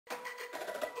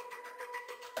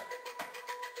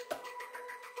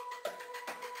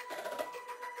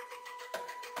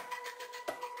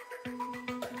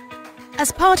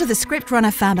As part of the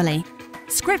ScriptRunner family,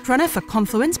 ScriptRunner for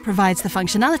Confluence provides the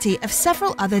functionality of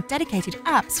several other dedicated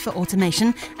apps for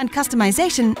automation and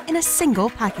customization in a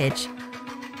single package.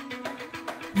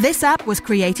 This app was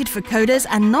created for coders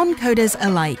and non-coders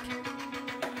alike.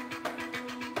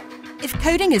 If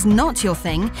coding is not your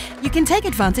thing, you can take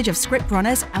advantage of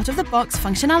ScriptRunner's out-of-the-box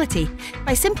functionality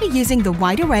by simply using the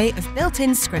wide array of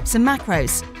built-in scripts and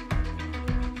macros.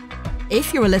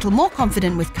 If you're a little more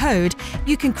confident with code,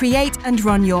 you can create and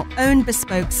run your own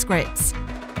bespoke scripts.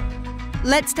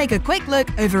 Let's take a quick look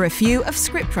over a few of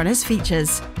ScriptRunner's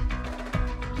features.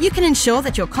 You can ensure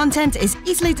that your content is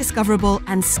easily discoverable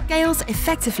and scales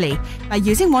effectively by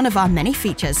using one of our many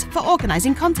features for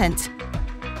organizing content.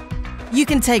 You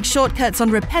can take shortcuts on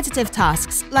repetitive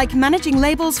tasks, like managing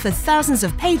labels for thousands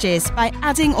of pages by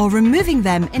adding or removing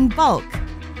them in bulk.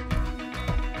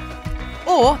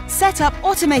 Or set up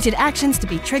automated actions to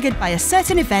be triggered by a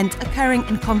certain event occurring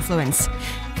in Confluence.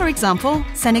 For example,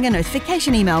 sending a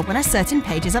notification email when a certain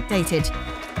page is updated.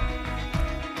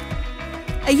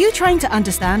 Are you trying to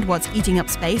understand what's eating up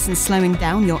space and slowing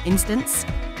down your instance?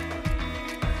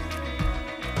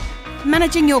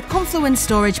 Managing your Confluence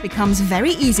storage becomes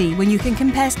very easy when you can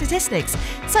compare statistics,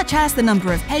 such as the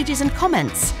number of pages and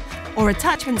comments, or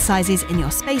attachment sizes in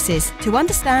your spaces to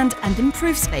understand and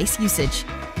improve space usage.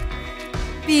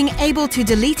 Being able to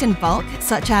delete in bulk,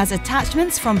 such as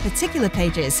attachments from particular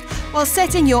pages, while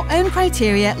setting your own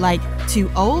criteria like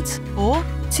too old or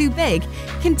too big,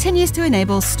 continues to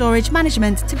enable storage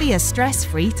management to be a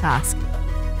stress-free task.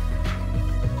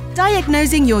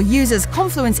 Diagnosing your users'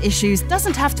 Confluence issues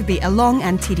doesn't have to be a long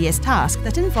and tedious task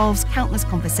that involves countless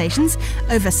conversations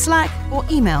over Slack or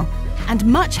email, and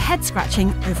much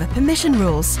head-scratching over permission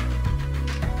rules.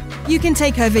 You can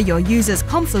take over your users'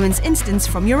 Confluence instance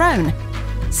from your own,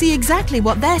 see exactly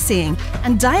what they're seeing,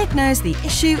 and diagnose the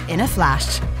issue in a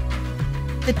flash.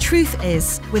 The truth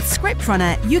is, with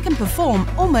ScriptRunner, you can perform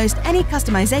almost any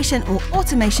customization or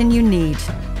automation you need.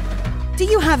 Do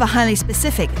you have a highly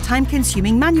specific,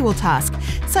 time-consuming manual task,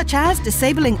 such as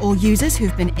disabling all users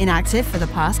who've been inactive for the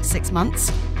past 6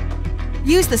 months?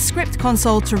 Use the script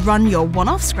console to run your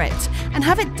one-off script and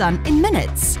have it done in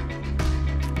minutes.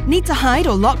 Need to hide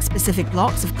or lock specific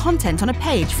blocks of content on a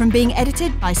page from being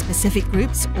edited by specific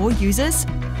groups or users?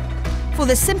 For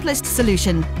the simplest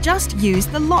solution, just use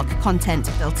the lock content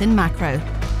built-in macro.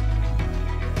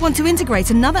 Want to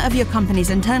integrate another of your company's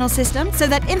internal systems so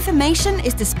that information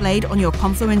is displayed on your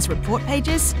Confluence report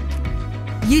pages?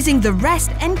 Using the REST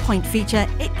endpoint feature,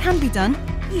 it can be done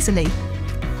easily.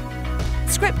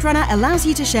 ScriptRunner allows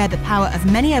you to share the power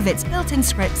of many of its built-in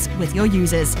scripts with your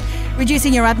users,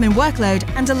 reducing your admin workload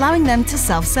and allowing them to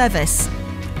self-service.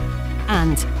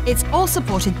 And it's all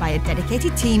supported by a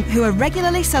dedicated team who are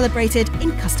regularly celebrated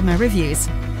in customer reviews.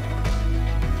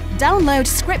 Download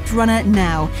ScriptRunner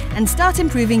now and start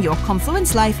improving your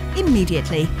Confluence life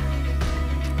immediately.